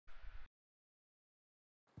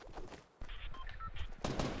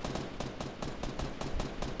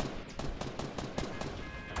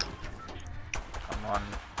on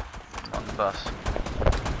the bus.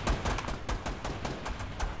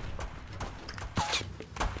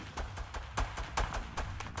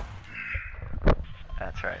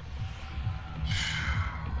 That's right.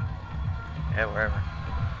 Yeah, wherever.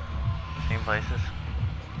 Same places.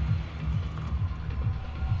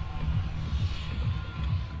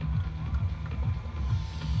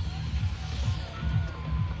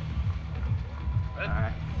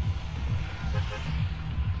 Alright.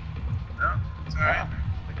 No, it's alright.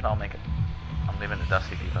 We can all make it. I'm leaving the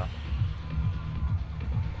Dusty Depot.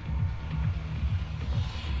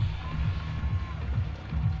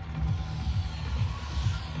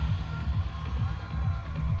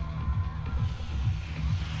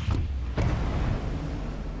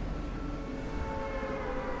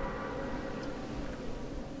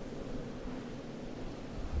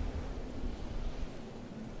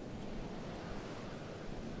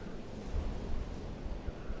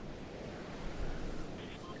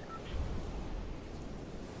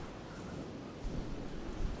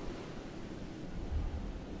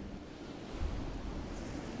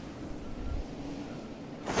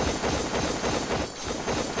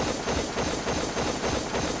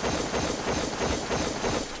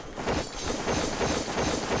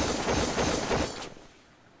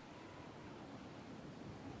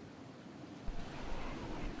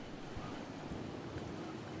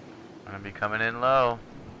 I'm gonna be coming in low.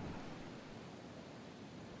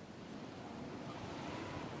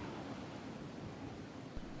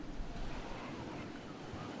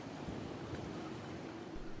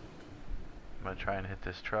 I'm gonna try and hit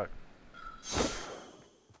this truck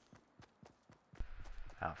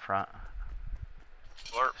out front.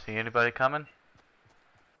 Alert. See anybody coming?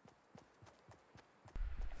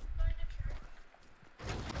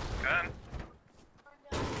 Gun.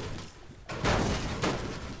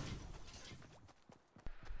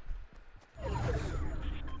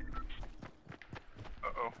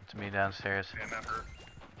 Uh-oh. It's me downstairs. Yeah, never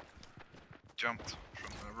jumped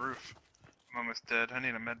from the roof. I'm almost dead. I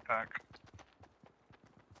need a med pack.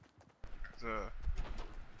 There's a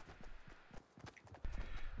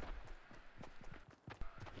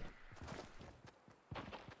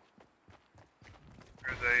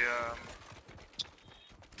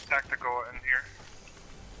tactical in here.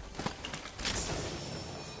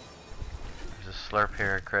 There's a slurp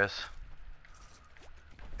here, Chris.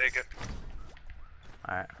 Take it.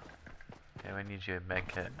 Alright. Okay, we need you a med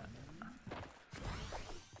kit.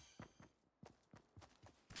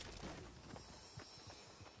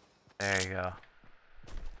 There you go.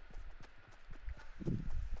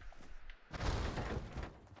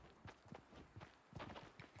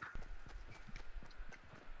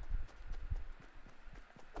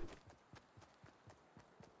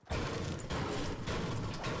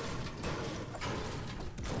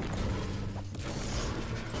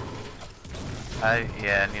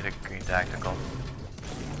 Yeah, I need a green tactical.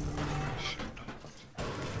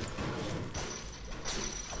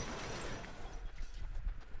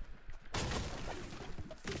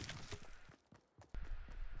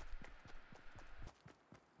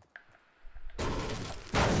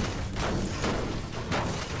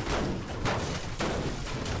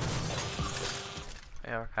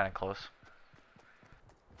 Yeah, we're kind of close.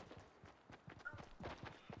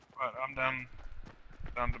 But I'm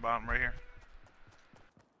down the bottom right here.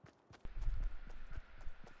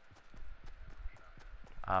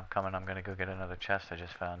 I'm coming. I'm gonna go get another chest I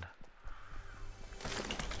just found.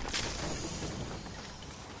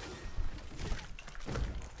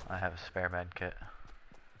 I have a spare med kit.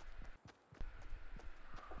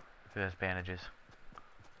 Who has bandages?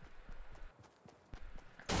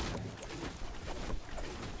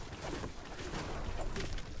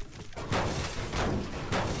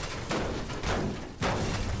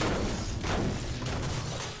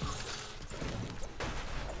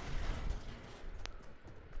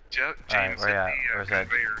 James, where at? hit the Where's that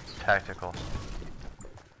conveyors. tactical?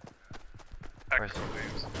 Tactical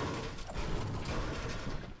James.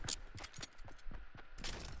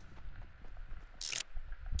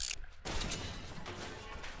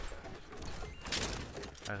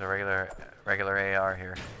 There's a regular AR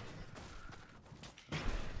here.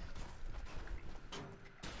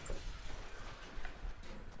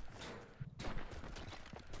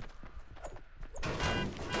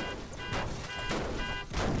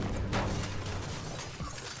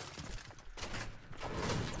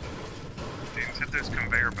 James, hit this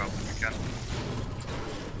conveyor belt if you can.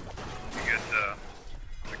 You get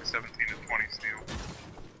like 17 to 20 steel.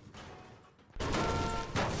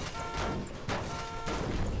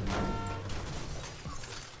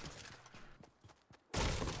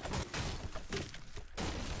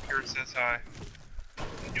 Here it says hi.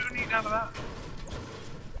 I need out of that?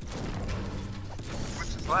 Which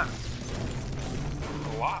is left?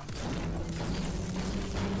 A lot.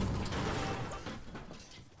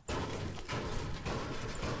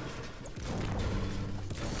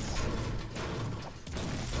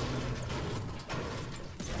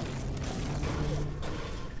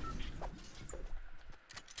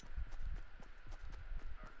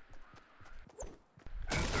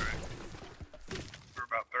 That's alright. We're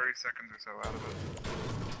about 30 seconds or so out of it.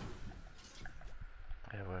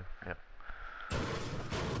 Yeah, we're, yep.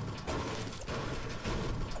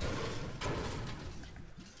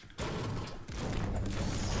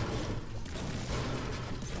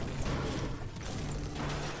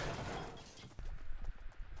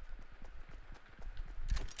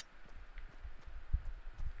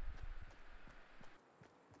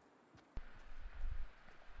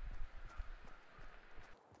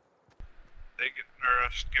 Take it, or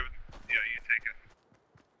give it, yeah, you take it.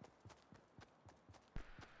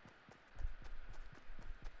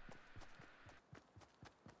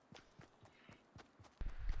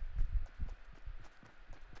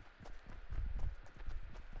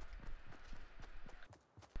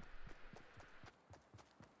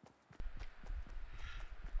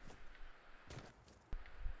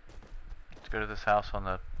 Let's go to this house on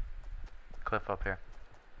the cliff up here.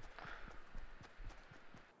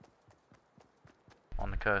 On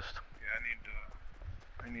the coast. Yeah,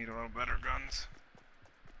 I need a little better guns.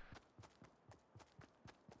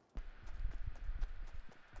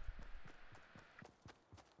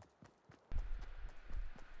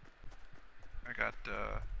 I got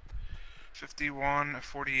 51, a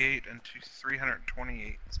 48, and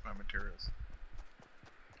 328 is my materials.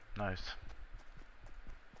 Nice.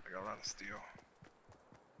 I got a lot of steel.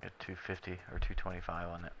 Get 250 or 225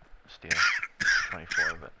 on it. Steel.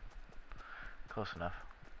 24, but close enough.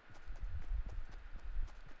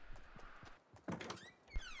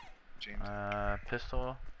 James.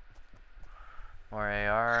 Pistol. More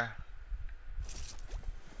AR.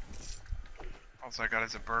 Also, I got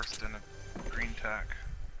is a burst and a green tack.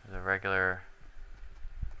 There's a regular.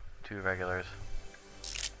 2 regulars.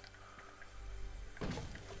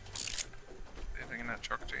 Anything in that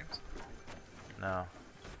truck, James? No.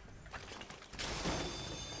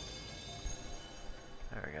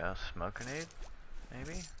 There we go. Smoke grenade?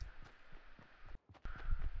 Maybe?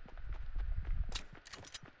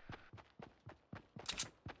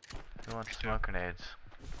 Who wants smoke grenades?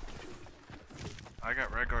 I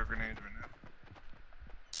got regular grenades right now.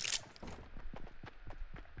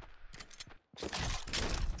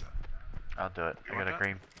 I'll do it. You I want got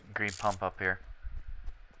a that? green pump up here.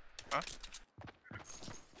 Huh?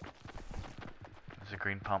 There's a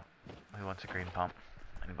green pump. Who wants a green pump?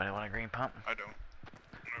 Anybody want a green pump? I don't. No,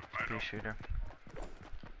 I Pea don't. shooter.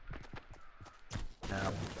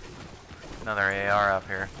 No. Another AR up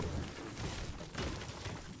here.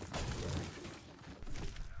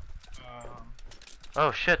 Oh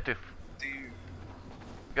shit, dude. Do you...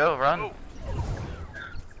 Go, run. Oh.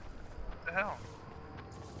 What the hell?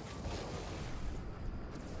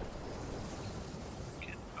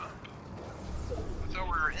 Get up. I thought we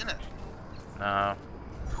were in it. No.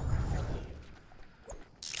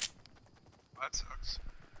 That sucks.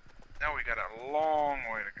 Now we got a long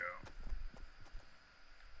way to go.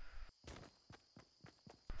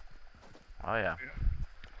 Oh yeah.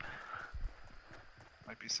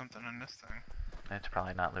 Might be something in this thing. It's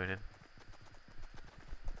probably not looted.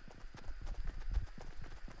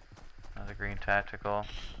 Another green tactical.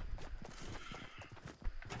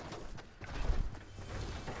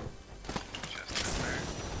 Just in there.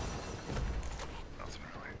 Nothing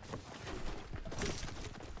really.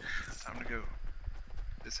 Time to go.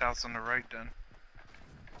 This house on the right then.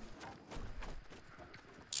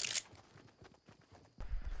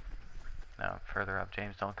 No, further up.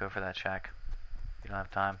 James, don't go for that shack. You don't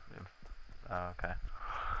have time. Oh, okay.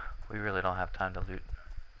 We really don't have time to loot,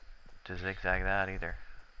 to zigzag that either.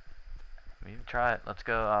 You can try it. Let's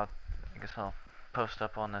go. I guess I'll post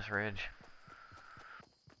up on this ridge.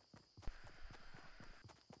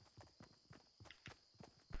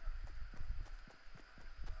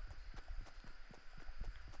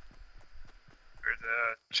 There's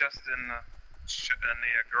a chest in the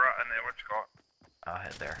garage, in the what you call it? I'll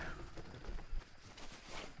head there.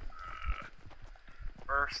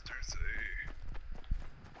 First, there's a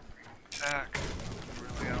attack.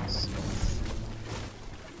 Nothing really else.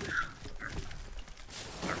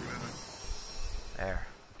 Start moving. There.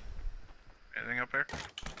 Anything up there?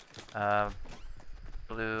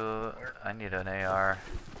 Blue. I need an AR.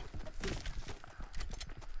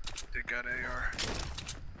 Did got AR.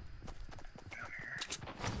 Down here.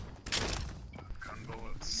 Gun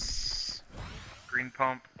bullets. Green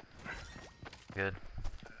pump. Good.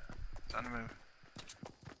 Time to move.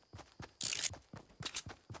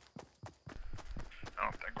 I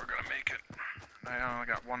don't think we're gonna make it. I only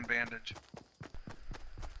got one bandage.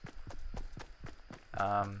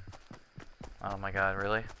 Oh my god,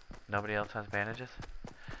 really? Nobody else has bandages?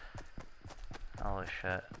 Holy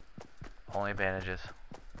shit. Only bandages.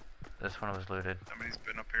 This one was looted. Somebody's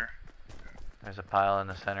been up here. There's a pile in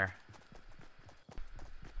the center.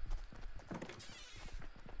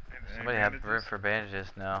 Somebody have room for bandages?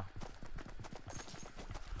 No.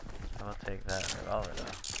 I will take that revolver though.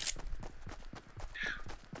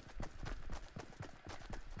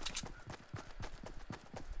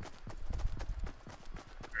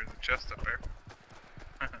 There's a chest up there.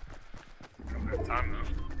 Don't have time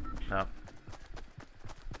though. Nope.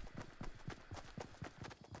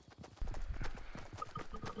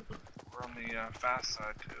 We're on the fast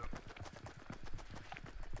side too.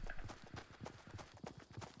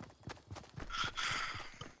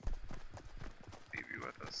 Leave you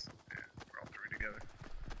with us. Yeah, we're all three together.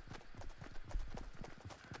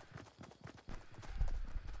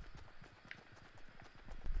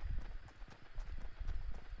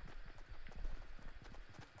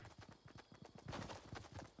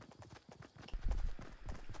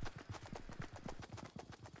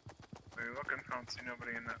 Where you looking? I don't see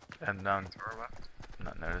nobody in that And none. to our left. I'm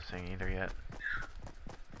not noticing either yet.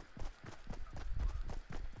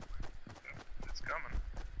 It's coming.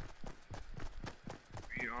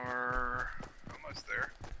 We are almost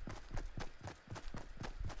there.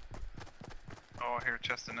 Oh, I hear a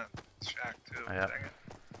chest in that shack too. Oh, yeah. Dang it.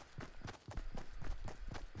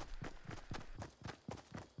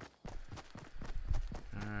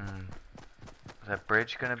 Is that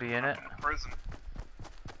bridge gonna be in it? In the prison.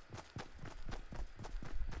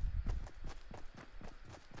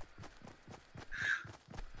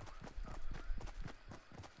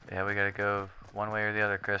 Yeah, we gotta go one way or the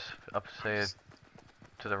other, Chris. Up, say, Just-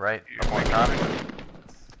 to the right, You up on make top. it.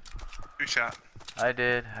 Two shot. I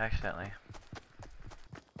did, accidentally.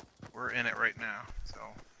 We're in it right now. So,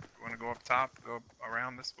 you want to go up top, go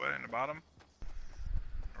around this way in the bottom?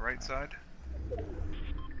 The right side?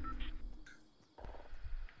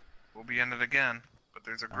 We'll be in it again, but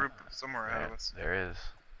there's a group somewhere ahead of us. There is.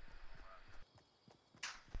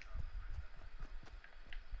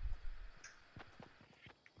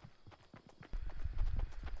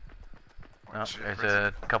 Oh, Shit, there's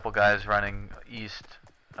prison. a couple guys running east,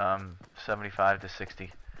 75 to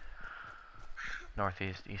 60.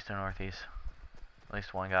 Northeast, east to northeast. At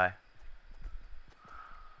least one guy.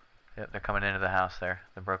 Yep, they're coming into the house there,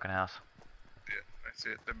 the broken house. Yeah, I see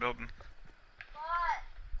it. They're building.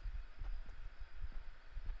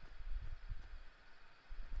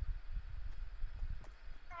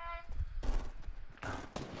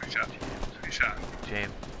 Good shot. Good shot.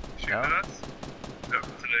 James. Shooting No? at us? Nope,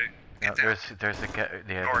 today. No, Get down. there's a guy,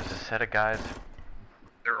 yeah, North. there's a set of guys.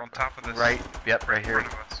 They're on top of this. Right, yep, right in here.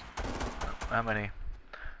 front of us. How many?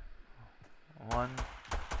 One.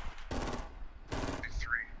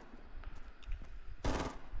 Three.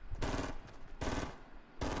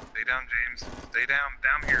 Stay down, James. Stay down.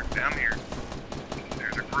 Down here. Down here.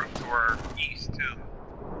 There's a group to our east, too.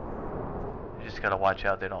 You just gotta watch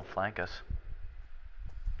out they don't flank us.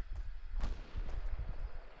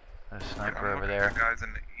 There's a sniper I'm over looking there. at the guys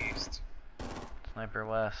in the east. Sniper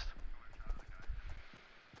west.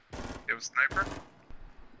 You have a sniper?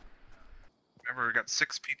 Remember, we got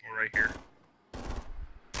 6 people right here.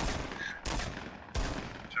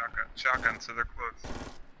 Shotgun, so they're close.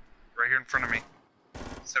 Right here in front of me.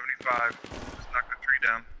 75. Just knocked the tree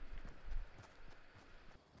down.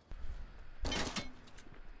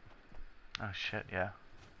 Oh shit, yeah.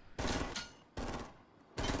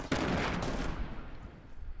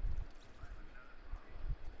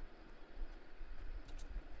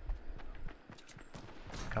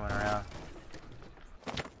 Coming around.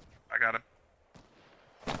 I got him.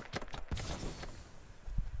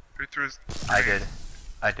 Who threw his... I did.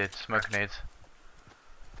 I did. Smoke grenades.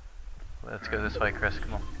 Let's go this way, Chris.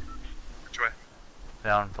 Come on. Which way?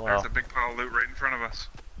 Down below. There's a big pile of loot right in front of us.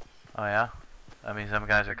 Oh yeah? That means some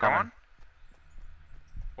guys are coming. Gone?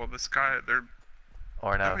 Well, this guy, they're...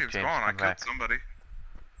 Or no, No, he was James, gone. I come killed back. somebody.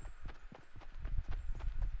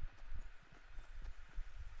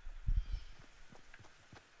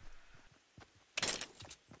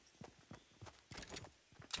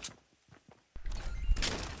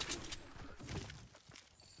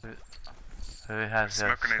 Who has the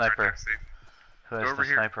Smoke grenades right sniper? there, Steve. Who Go has over the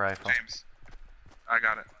here, sniper rifle? James. I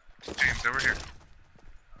got it. James, over here.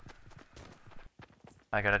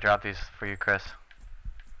 I gotta drop these for you, Chris.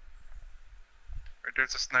 Right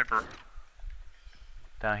there's a sniper.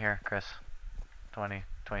 Down here, Chris. 20,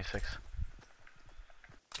 26.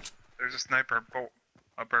 There's a sniper bolt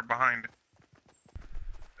up there behind.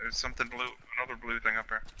 There's something blue, another blue thing up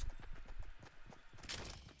there.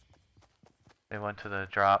 They went to the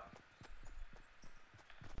drop.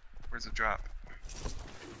 Where's the drop?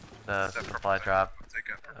 The That purple supply thing. drop. I'll take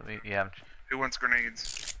that purple. Yeah. Who wants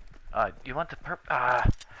grenades? You want the perp?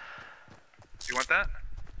 You want that?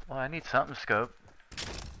 Well, I need something, Scope.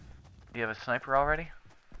 Do you have a sniper already?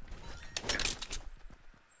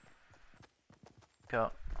 Go.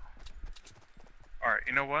 Alright,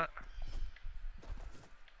 you know what?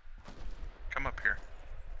 Come up here.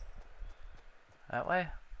 That way?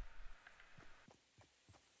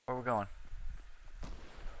 Where we going?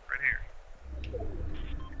 Right here.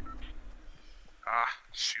 Ah,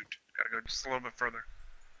 shoot. Gotta go just a little bit further.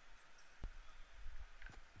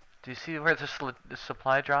 Do you see where the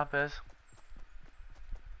supply drop is?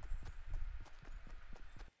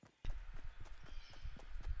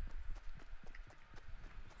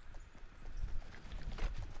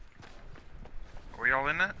 Are we all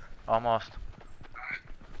in that? Almost.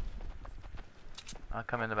 I'll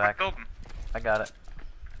come in the back. Building. I got it.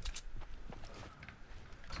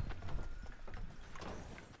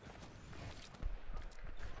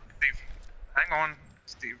 Steve, hang on.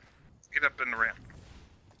 Steve, get up in the ramp.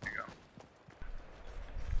 There you go.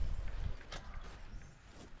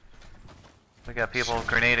 We got people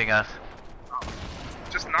grenading us. Oh,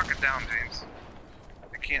 just knock it down, James.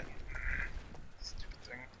 I can't. Stupid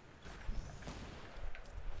thing.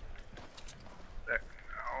 There.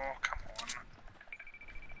 Oh, come on.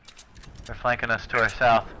 They're flanking us to our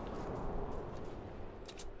south.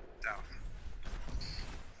 Down.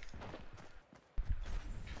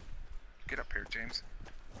 Get up here, James.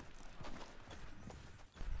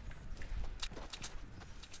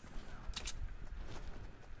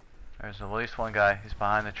 There's at least one guy. He's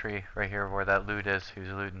behind the tree right here where that loot is. Who's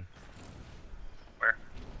looting? Where?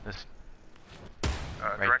 This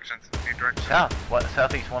right. Directions. Need directions. south. What?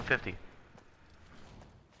 Southeast 150.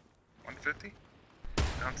 150?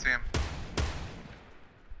 I don't see him.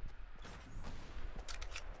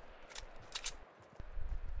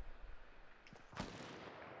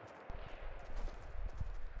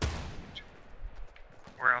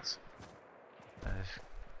 Where else? There's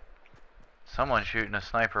someone shooting a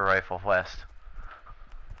sniper rifle west.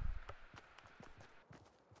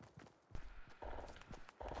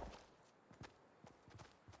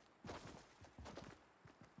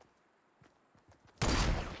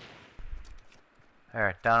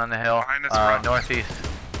 There, down on the hill, Behind us, rock. northeast.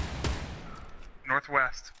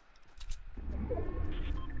 Northwest.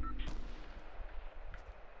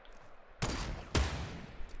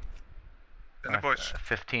 In the bush.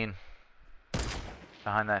 15.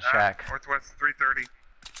 Behind that shack. Northwest 330.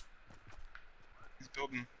 He's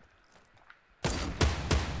building.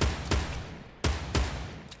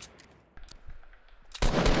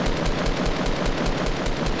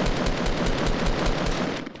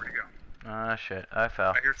 Where'd he go? Ah, shit. I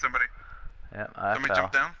fell. I hear somebody. Yep, I Somebody fell.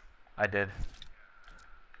 jump down? I did.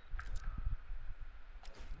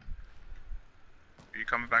 Are you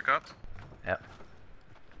coming back up? Yep.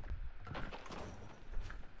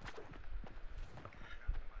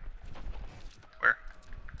 Where?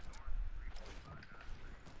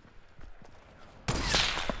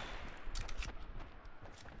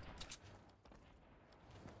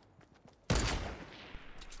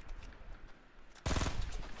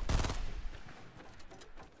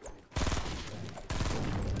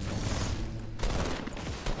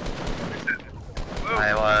 Whoa.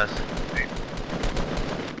 I was.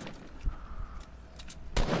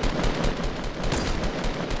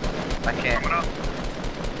 I can't. Coming up.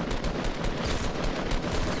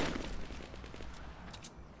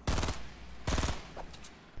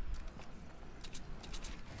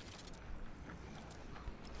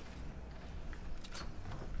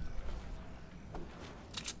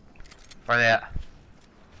 Where they at?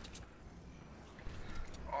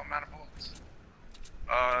 Oh, I'm out of bullets.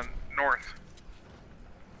 North.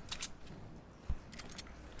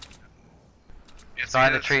 Yes,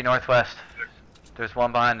 Behind he the is. tree northwest. There's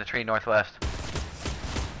one behind the tree northwest.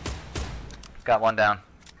 Got one down.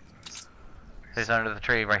 He's under the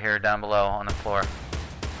tree right here down below on the floor.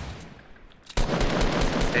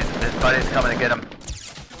 His buddy's coming to get him.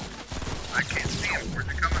 I can't see him. Where's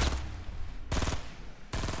he coming?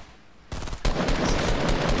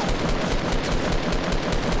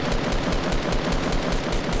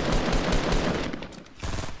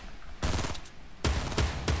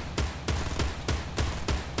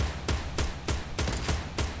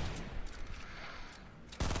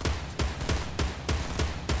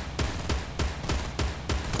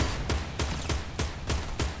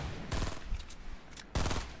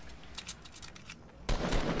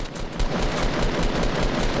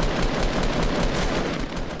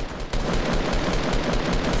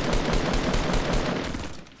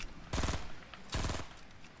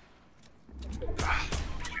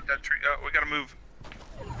 that tree. Oh, we gotta move.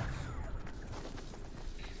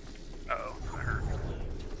 Uh-oh, that hurt.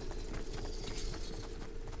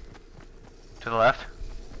 To the left.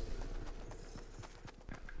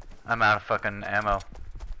 I'm out of fucking ammo.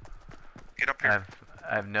 Get up here.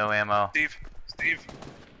 I have no ammo. Steve.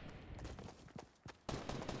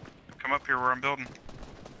 Come up here where I'm building.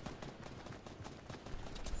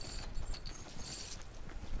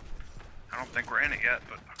 I don't think we're in it yet,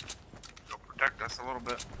 but it'll protect us a little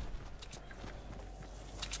bit.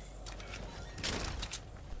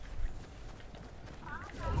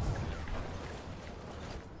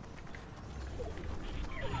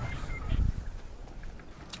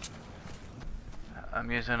 I'm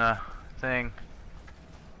using a thing.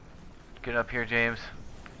 Get up here, James.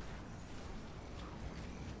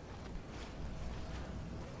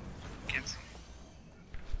 Can't see.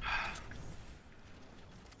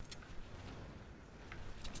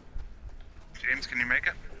 James, can you make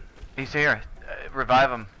it? He's here.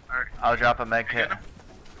 Revive him. Alright. I'll drop a med You kit. get him?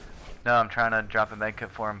 No, I'm trying to drop a med kit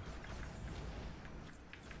for him.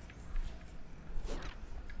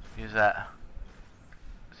 Use that.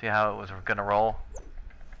 See how it was gonna roll?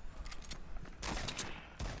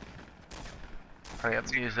 Hurry up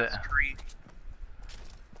and use it. Tree.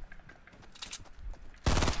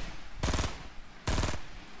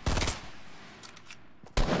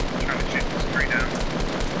 Trying to shoot this tree down.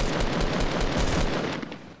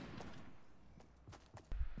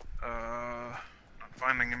 Not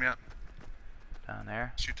finding him yet. Down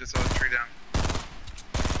there. Shoot this other tree down.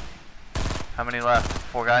 How many left?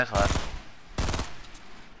 4 guys left.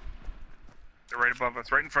 They're right above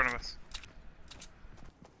us, right in front of us.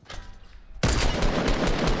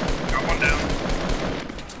 Got one down.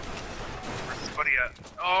 Where's his buddy at?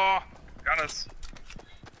 Oh, got us.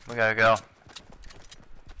 We gotta go.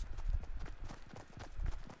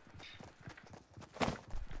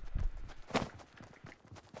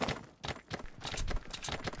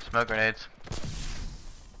 Smoke grenades.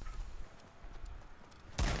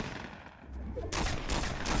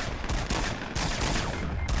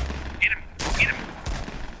 Get him!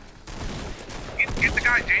 Get the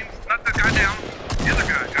guy, James. Not the guy down. The other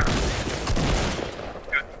guy. Got him.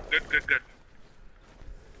 Good.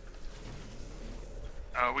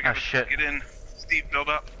 We gotta shit. get in. Steve, build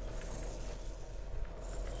up.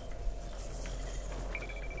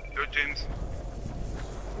 Do it, James.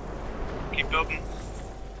 Keep building.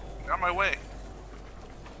 Get on my way.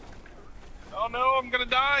 Oh no, I'm gonna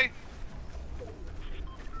die.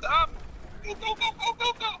 Stop! Go!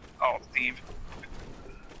 Oh, Steve.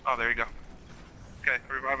 Oh, there you go. Okay,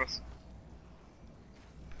 revive us.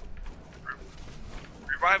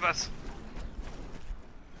 Revive us.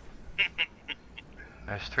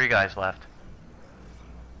 There's 3 guys left.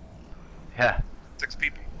 Yeah. 6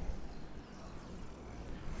 people.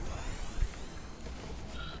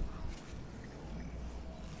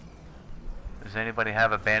 Does anybody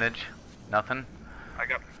have a bandage? Nothing? I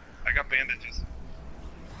got bandages.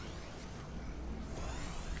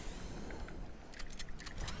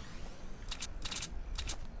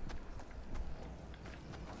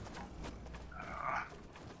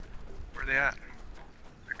 Where are they at?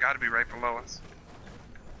 They gotta be right below us.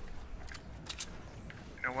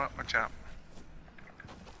 You know what? Watch out.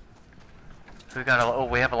 Who got a... Oh,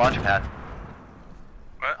 we have a launch pad.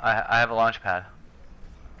 What? I have a launch pad.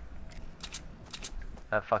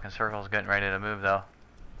 That fucking circle's getting ready to move, though.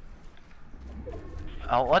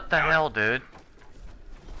 Oh, what the hell, dude?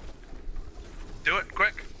 Do it,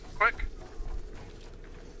 quick.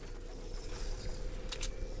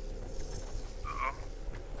 Uh-oh.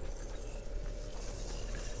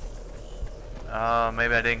 Oh,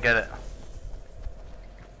 maybe I didn't get it.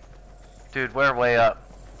 Dude, we're way up.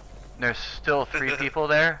 There's still 3 people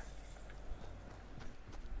there.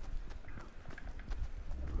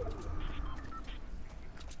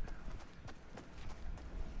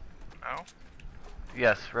 Oh?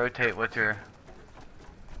 Yes, rotate with your...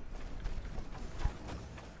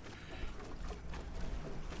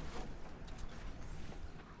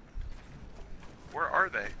 Where are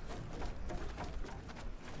they?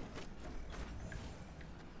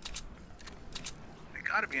 They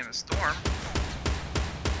gotta be in a storm.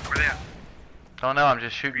 Where they at? Don't know, I'm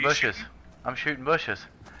just shooting you bushes. shooting? I'm shooting bushes.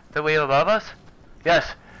 They're way above us?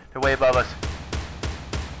 Yes, they're way above us.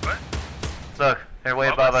 What? Look, they're way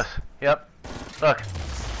Above above us? us. Yep. Look,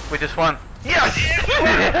 we just won. Yes!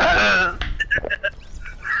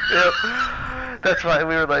 Yep. That's why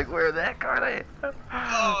we were like, where the heck are they?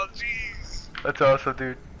 Oh, jeez. That's awesome,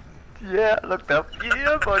 dude. Yeah, looked up.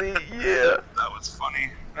 Yeah, buddy. Yeah. That was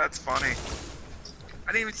funny. That's funny.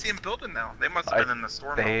 I didn't even see them building now. They must have been in the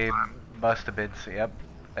storm the They whole time. must have been. Yep.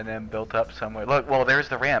 and then built up somewhere. Look, well, there's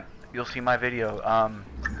the ramp. You'll see my video.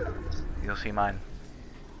 You'll see mine.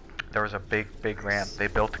 There was a big ramp they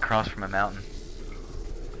built across from a mountain.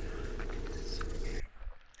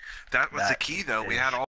 That was the key, though. We had all